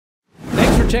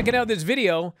checking out this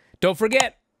video. Don't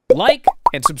forget, like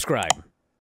and subscribe.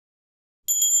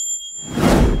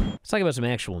 Let's talk about some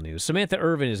actual news. Samantha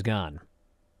Irvin is gone.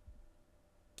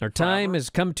 Her time has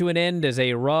come to an end as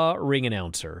a Raw ring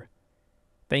announcer.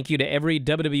 Thank you to every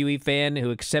WWE fan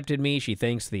who accepted me. She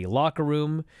thanks the locker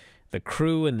room, the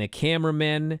crew, and the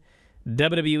cameramen,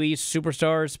 WWE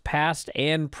superstars past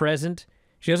and present.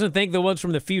 She doesn't thank the ones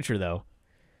from the future, though.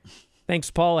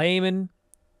 Thanks Paul Heyman,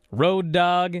 Road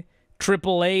Dogg,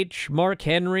 Triple H, Mark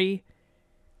Henry.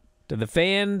 To the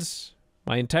fans,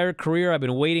 my entire career I've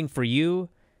been waiting for you.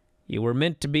 You were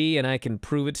meant to be, and I can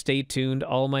prove it. Stay tuned.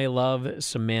 All my love,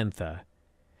 Samantha.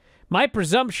 My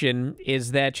presumption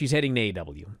is that she's heading to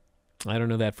AEW. I don't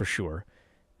know that for sure,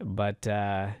 but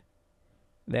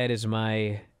that's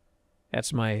my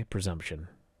presumption.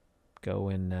 Go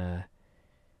and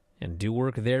do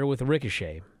work there with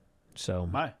Ricochet. So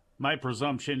my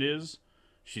presumption is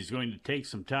she's going to take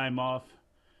some time off,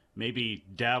 maybe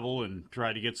dabble and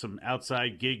try to get some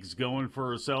outside gigs going for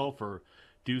herself, or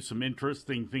do some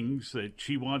interesting things that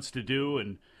she wants to do,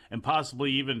 and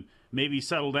possibly even maybe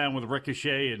settle down with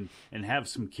Ricochet and have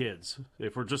some kids.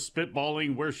 If we're just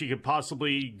spitballing where she could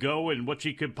possibly go and what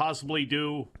she could possibly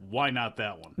do, why not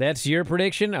that one? That's your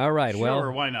prediction? All right,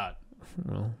 sure, why not?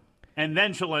 Well, and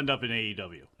then she'll end up in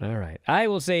AEW. All right. I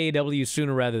will say AEW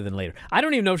sooner rather than later. I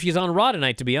don't even know if she's on Raw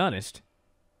tonight, to be honest.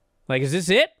 Like, is this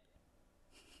it?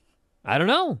 I don't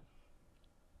know.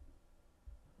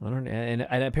 And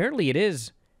apparently it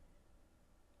is.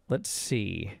 Let's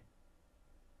see.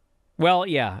 Well,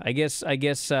 yeah, I guess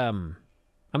I'm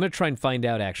going to try and find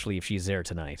out, actually, if she's there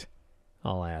tonight.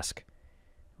 I'll ask.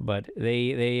 But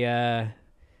I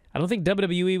don't think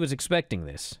WWE was expecting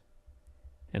this.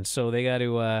 And so they got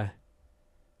to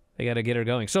get her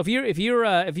going. So if you're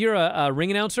a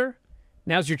ring announcer,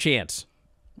 now's your chance.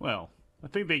 Well, I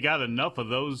think they got enough of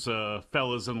those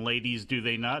fellas and ladies, do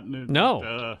they not?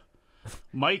 No.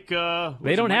 Mike,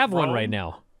 they don't have one right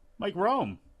now. Mike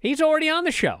Rome. He's already on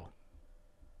the show.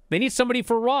 They need somebody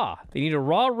for Raw. They need a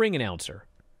Raw ring announcer.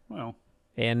 Well.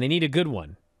 And they need a good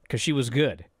one, because she was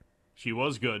good. She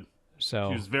was good. So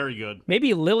she was very good.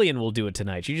 Maybe Lillian will do it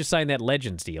tonight. She just signed that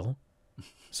Legends deal.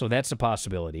 So that's a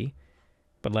possibility.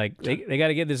 But, like, they got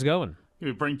to get this going.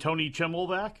 You bring Tony Chimmel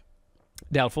back?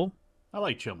 Doubtful. I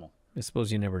like Chimmel. I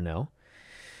suppose you never know.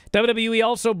 WWE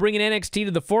also bringing NXT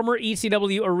to the former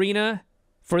ECW Arena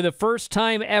for the first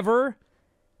time ever.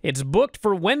 It's booked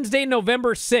for Wednesday,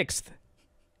 November 6th.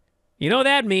 You know what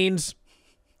that means?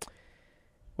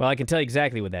 Well, I can tell you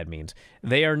exactly what that means.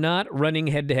 They are not running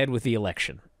head-to-head with the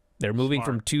election. They're moving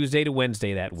from Tuesday to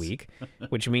Wednesday that week,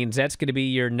 which means that's going to be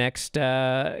your next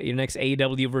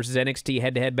AEW versus NXT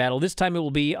head-to-head battle. This time it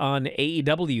will be on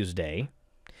AEW's day.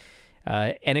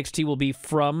 NXT will be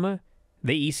from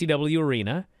the ECW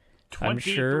Arena. I'm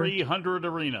sure 2300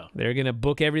 Arena. They're going to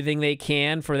book everything they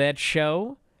can for that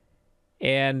show,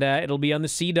 and it'll be on the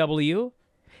CW.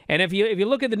 And if you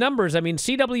look at the numbers, I mean,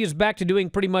 CW is back to doing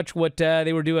pretty much what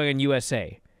they were doing in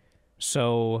USA.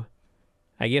 So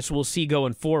I guess we'll see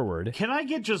going forward. Can I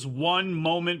get just one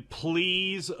moment,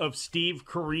 please, of Steve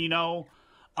Corino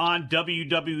on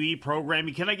WWE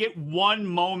programming? Can I get one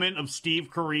moment of Steve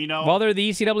Corino while they're at the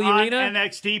ECW Arena?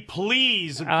 NXT,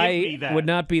 please give me that. I would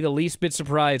not be the least bit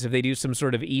surprised if they do some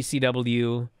sort of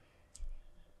ECW.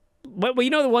 Well, you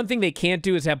know, the one thing they can't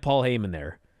do is have Paul Heyman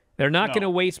there. They're not going to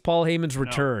waste Paul Heyman's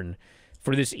return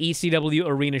for this ECW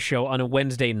Arena show on a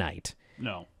Wednesday night.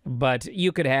 No. But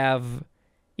you could have,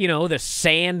 you know, the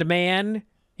Sandman.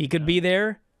 He could be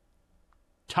there.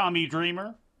 Tommy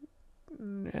Dreamer.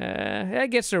 I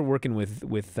guess they're working with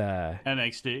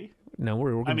NXT. No,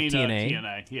 we're working with TNA.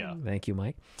 TNA, yeah. Thank you,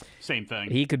 Mike. Same thing.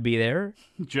 He could be there.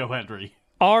 Joe Hendry.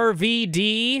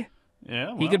 RVD. Yeah,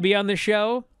 well, he could be on the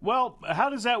show. Well,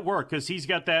 how does that work? Because he's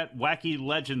got that wacky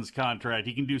Legends contract.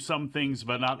 He can do some things,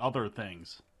 but not other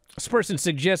things. This person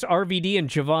suggests RVD and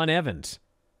Javon Evans.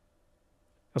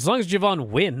 As long as Javon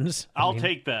wins. I'll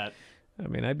take that. I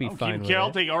mean, I'd be fine with that.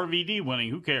 I'll take RVD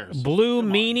winning. Who cares? Blue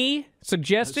Meanie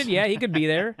suggested. Yeah, he could be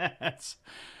there.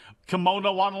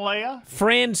 Kimono Wanalea?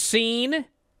 Francine. I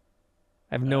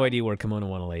have no idea where Kimono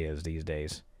Wanalea is these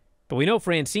days. But we know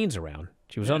Francine's around.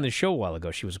 She was on the show a while ago.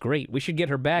 She was great. We should get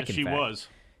her back, in fact. She was.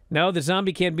 No, the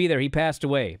zombie can't be there. He passed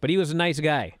away. But he was a nice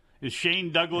guy. Is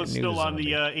Shane Douglas still on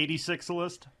the 86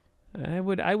 list?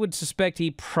 I would suspect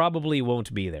he probably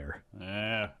won't be there.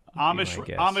 Yeah. Amish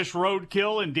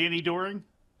Roadkill and Danny Doring?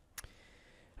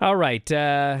 All right.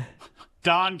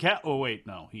 Don Cat. Oh, wait.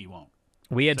 No, he won't.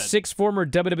 We had 6 former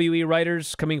WWE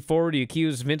writers coming forward to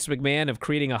accuse Vince McMahon of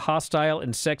creating a hostile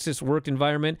and sexist work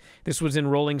environment. This was in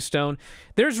Rolling Stone.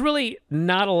 There's really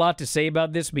not a lot to say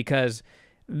about this because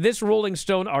this Rolling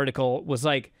Stone article was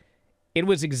like, it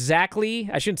was exactly,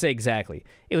 I shouldn't say exactly,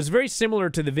 it was very similar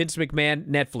to the Vince McMahon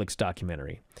Netflix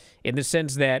documentary in the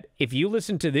sense that if you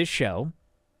listen to this show,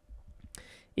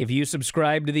 if you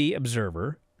subscribe to The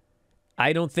Observer,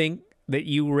 I don't think that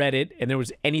you read it and there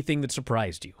was anything that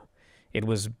surprised you. It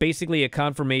was basically a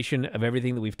confirmation of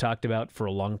everything that we've talked about for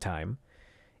a long time.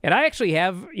 And I actually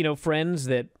have, friends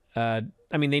that,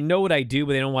 I mean, they know what I do,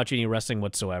 but they don't watch any wrestling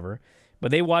whatsoever.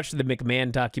 But they watched the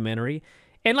McMahon documentary.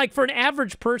 And, like, for an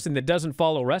average person that doesn't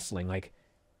follow wrestling, like,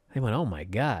 they went, oh, my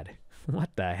God,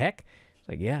 what the heck? It's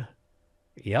like, yeah,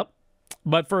 yep.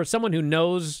 But for someone who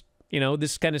knows,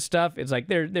 this kind of stuff, it's like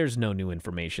there's no new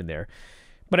information there.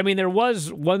 But, I mean, there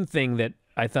was one thing that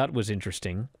I thought was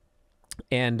interesting.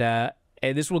 And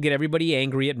this will get everybody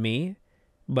angry at me.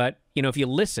 But, if you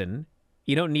listen,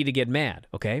 you don't need to get mad,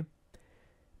 okay?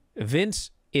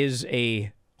 Vince is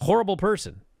a horrible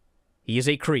person. He is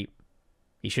a creep.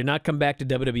 He should not come back to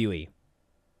WWE.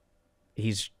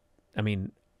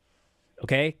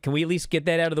 Okay? Can we at least get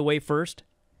that out of the way first?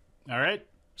 All right.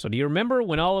 So do you remember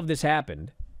when all of this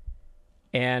happened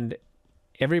and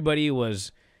everybody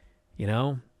was,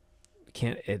 how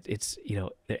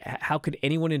could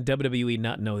anyone in WWE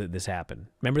not know that this happened?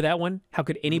 Remember that one? How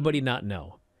could anybody not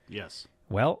know? Yes.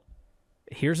 Well,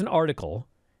 here's an article.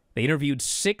 They interviewed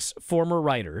 6 former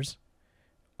writers,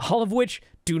 all of which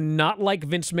do not like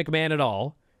Vince McMahon at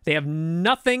all. They have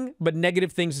nothing but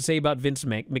negative things to say about Vince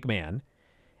McMahon.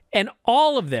 And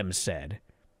all of them said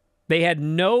they had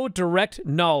no direct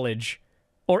knowledge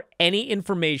or any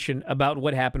information about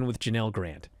what happened with Janelle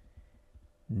Grant.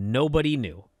 Nobody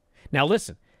knew. Now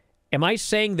listen, am I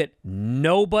saying that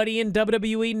nobody in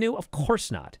WWE knew? Of course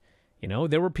not.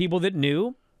 There were people that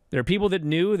knew. There are people that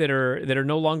knew that are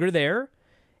no longer there.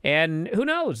 And who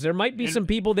knows? There might be some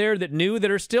people there that knew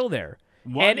that are still there.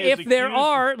 And if there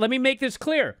are, let me make this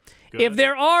clear. If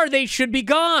there are, they should be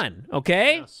gone,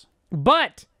 okay? Yes.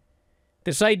 But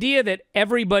this idea that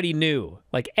everybody knew,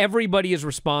 like everybody is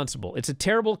responsible, it's a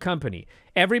terrible company.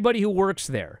 Everybody who works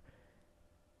there.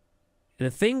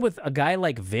 The thing with a guy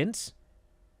like Vince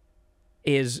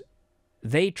is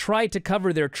they try to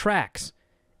cover their tracks,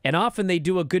 and often they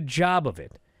do a good job of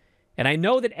it. And I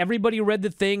know that everybody read the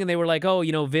thing and they were like, oh,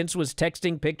 Vince was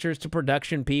texting pictures to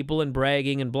production people and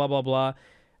bragging and blah, blah, blah.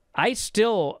 I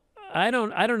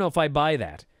don't know if I buy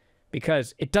that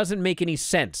because it doesn't make any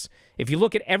sense. If you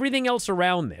look at everything else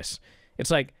around this,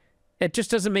 it's like, it just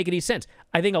doesn't make any sense.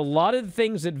 I think a lot of the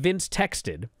things that Vince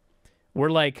texted were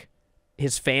like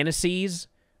his fantasies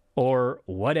or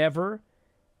whatever.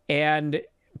 And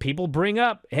people bring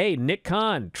up, hey, Nick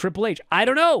Khan, Triple H. I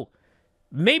don't know.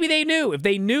 Maybe they knew. If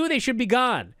they knew, they should be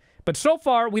gone. But so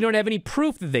far, we don't have any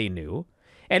proof that they knew.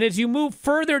 And as you move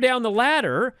further down the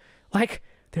ladder, like,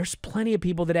 there's plenty of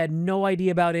people that had no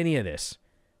idea about any of this.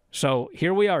 So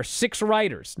here we are, 6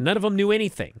 writers. None of them knew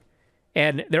anything.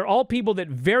 And they're all people that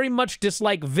very much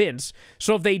dislike Vince.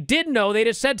 So if they did know, they'd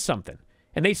have said something.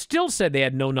 And they still said they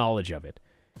had no knowledge of it.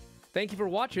 Thank you for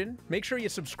watching. Make sure you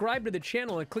subscribe to the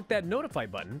channel and click that notify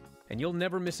button, and you'll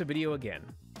never miss a video again.